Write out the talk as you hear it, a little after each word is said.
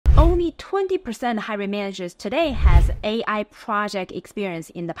Only 20% hiring managers today has AI project experience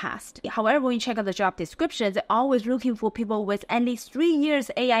in the past. However, when you check out the job descriptions, they're always looking for people with at least 3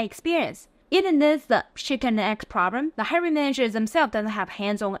 years AI experience. Isn't this the chicken and egg problem? The hiring managers themselves don't have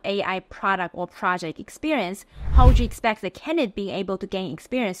hands-on AI product or project experience. How would you expect the candidate being able to gain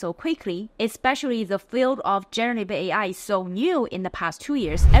experience so quickly? Especially the field of generative AI is so new in the past 2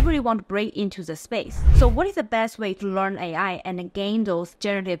 years. Everyone wants to break into the space. So what is the best way to learn AI and gain those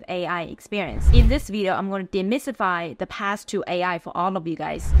generative AI experience? In this video, I'm going to demystify the path to AI for all of you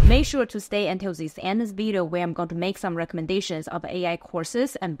guys. Make sure to stay until the end of this video where I'm going to make some recommendations of AI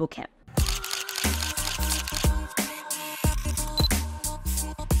courses and bootcamp.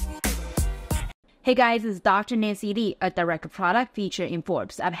 Hey guys, this is Dr. Nancy Lee, a director of product featured in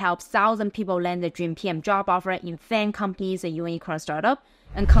Forbes. I've helped thousands of people land their dream PM job offer in FAANG companies and unicorn startup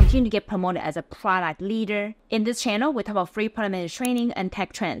and continue to get promoted as a product leader. In this channel, we talk about free product manager training and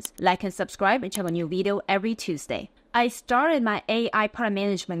tech trends. Like and subscribe and check a new video every Tuesday. I started my AI product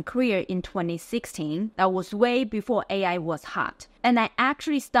management career in 2016. That was way before AI was hot. And I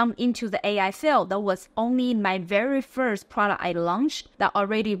actually stumbled into the AI field. That was only my very first product I launched that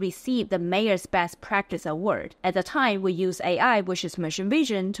already received the Mayor's Best Practice Award. At the time, we used AI, which is machine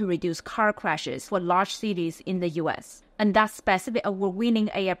vision, to reduce car crashes for large cities in the US. And that specific award-winning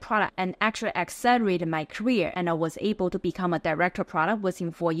AI product and actually accelerated my career, and I was able to become a director of product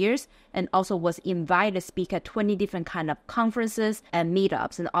within 4 years, and also was invited to speak at 20 different kind of conferences and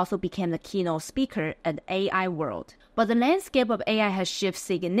meetups, and also became the keynote speaker at AI World. But the landscape of AI has shifted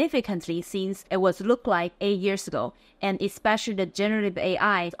significantly since it was looked like 8 years ago, and especially the generative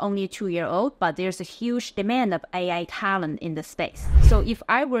AI is only 2-year-old, but there's a huge demand of AI talent in the space. So if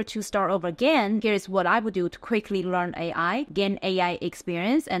I were to start over again, here's what I would do to quickly learn AI, gain AI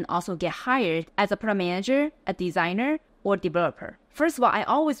experience, and also get hired as a product manager, a designer, or developer. First of all, I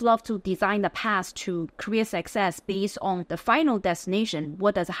always love to design the path to career success based on the final destination.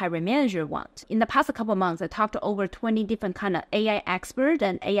 What does a hiring manager want? In the past couple of months, I talked to over 20 different kind of AI experts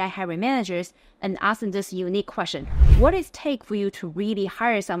and AI hiring managers and asked them this unique question. What does it take for you to really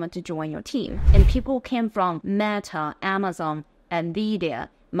hire someone to join your team? And people came from Meta, Amazon, NVIDIA,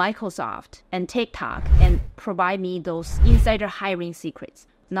 Microsoft, and TikTok and provide me those insider hiring secrets.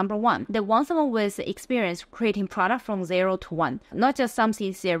 Number one, they want someone with experience creating product from 0 to 1. Not just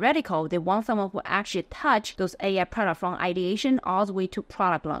something theoretical, they want someone who actually touch those AI products from ideation all the way to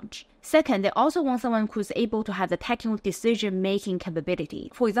product launch. Second, they also want someone who's able to have the technical decision-making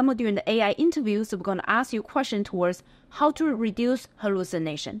capability. For example, during the AI interviews, we're going to ask you questions towards how to reduce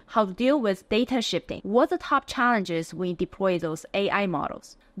hallucination, how to deal with data shifting, what are the top challenges when you deploy those AI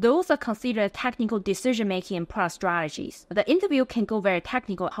models. Those are considered technical decision-making and product strategies. The interview can go very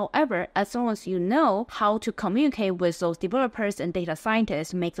technical. However, as long as you know how to communicate with those developers and data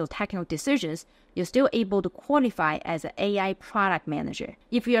scientists to make those technical decisions, you're still able to qualify as an AI product manager.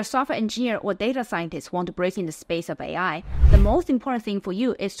 If you're a software engineer or data scientist want to break in the space of AI, the most important thing for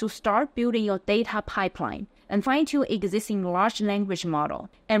you is to start building your data pipeline and fine-tune existing large language model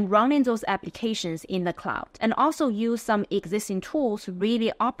and running those applications in the cloud. And also use some existing tools to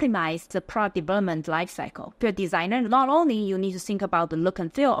really optimize the product development lifecycle. If you're a designer, not only you need to think about the look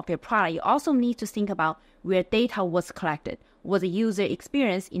and feel of your product, you also need to think about where data was collected, what the user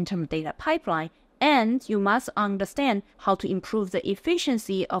experience in terms of data pipeline, and you must understand how to improve the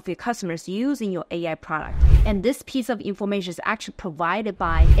efficiency of your customers using your AI product. And this piece of information is actually provided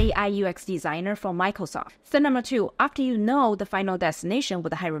by AI UX designer from Microsoft. Step number 2, after you know the final destination what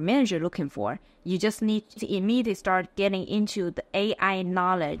the hiring manager looking for, you just need to immediately start getting into the AI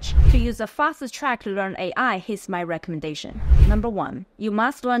knowledge. To use the fastest track to learn AI, here's my recommendation. Number 1, you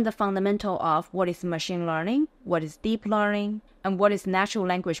must learn the fundamental of what is machine learning, what is deep learning, and what is natural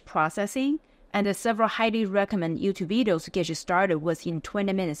language processing. And there's several highly recommended YouTube videos to get you started within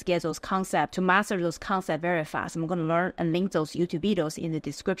 20 minutes, get those concepts, to master those concepts very fast. I'm going to learn and link those YouTube videos in the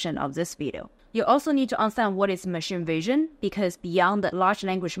description of this video. You also need to understand what is machine vision, because beyond the large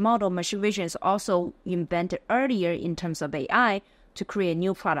language model, machine vision is also invented earlier in terms of AI to create a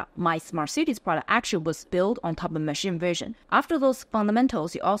new product. My Smart Cities product actually was built on top of machine vision. After those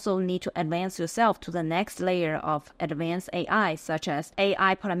fundamentals, you also need to advance yourself to the next layer of advanced AI, such as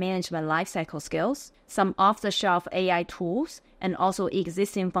AI product management lifecycle skills, some off-the-shelf AI tools, and also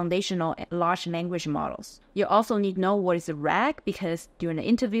existing foundational large language models. You also need to know what is a RAG, because during the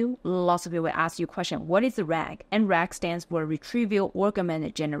interview, lots of people will ask you a question, what is a RAG? And RAG stands for Retrieval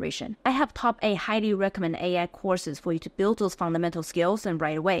Augmented Generation. I have top 8 highly recommended AI courses for you to build those fundamental skills, and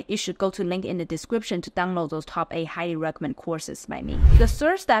right away, you should go to link in the description to download those top 8 highly recommended courses by me. The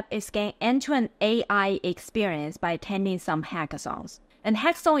third step is gain end-to-end AI experience by attending some hackathons. And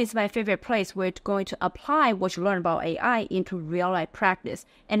hackathon is my favorite place where you're going to apply what you learn about AI into real-life practice.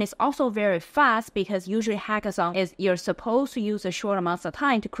 And it's also very fast because usually hackathon is you're supposed to use a short amount of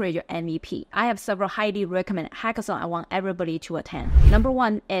time to create your MVP. I have several highly recommended hackathon I want everybody to attend. Number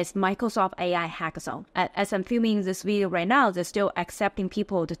one is Microsoft AI Hackathon. As I'm filming this video right now, they're still accepting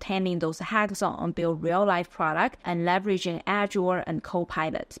people to attending those hackathons on build real-life product and leveraging Azure and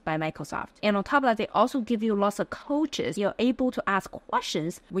Copilot by Microsoft. And on top of that, they also give you lots of coaches. You're able to ask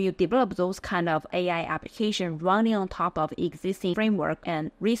questions when you develop those kind of AI application running on top of existing framework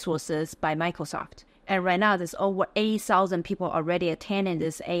and resources by Microsoft. And right now, there's over 8,000 people already attending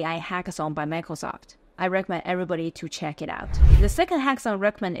this AI hackathon by Microsoft. I recommend everybody to check it out. The second hackathon I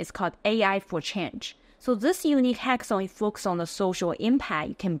recommend is called AI for Change. So this unique hackathon focuses on the social impact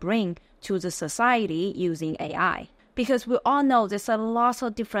you can bring to the society using AI. Because we all know there's a lot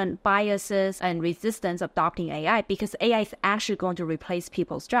of different biases and resistance adopting AI because AI is actually going to replace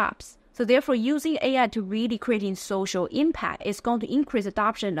people's jobs. So therefore, using AI to really creating social impact is going to increase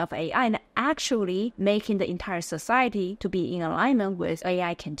adoption of AI and actually making the entire society to be in alignment with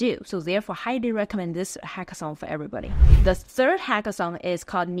AI can do. So therefore, highly recommend this hackathon for everybody. The third hackathon is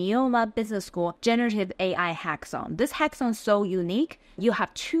called Neoma Business School Generative AI Hackathon. This hackathon is so unique. You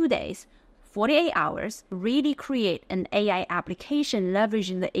have 2 days, 48 hours, really create an AI application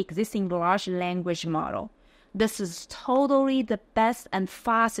leveraging the existing large language model. This is totally the best and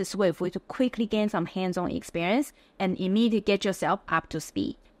fastest way for you to quickly gain some hands-on experience and immediately get yourself up to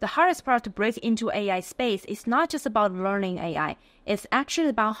speed. The hardest part to break into AI space is not just about learning AI. It's actually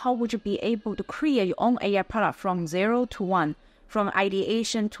about how would you be able to create your own AI product from 0 to 1, from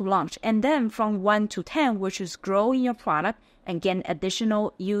ideation to launch, and then from 1 to 10, which is growing your product and gain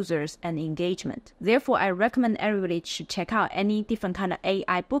additional users and engagement. Therefore, I recommend everybody to check out any different kind of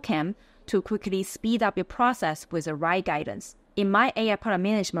AI bootcamp to quickly speed up your process with the right guidance. In my AI product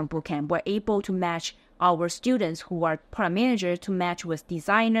management bootcamp, we're able to match our students who are product managers to match with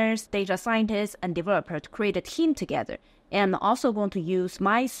designers, data scientists, and developers to create a team together. And I'm also going to use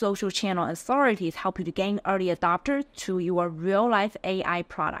my social channel authority to help you to gain early adopter to your real-life AI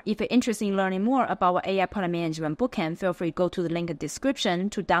product. If you're interested in learning more about our AI product management bootcamp, feel free to go to the link in the description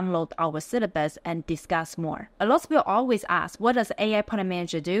to download our syllabus and discuss more. A lot of people always ask, what does AI product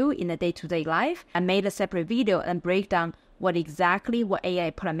manager do in the day-to-day life? I made a separate video and break down what AI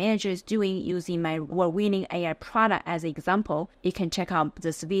product manager is doing using my award-winning AI product as an example. You can check out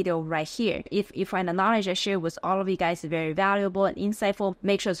this video right here. If you find the knowledge I share with all of you guys is very valuable and insightful,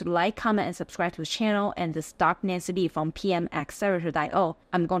 make sure to like, comment, and subscribe to the channel. And this is Dr. Nancy Lee from PMAccelerator.io.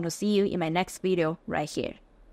 I'm going to see you in my next video right here.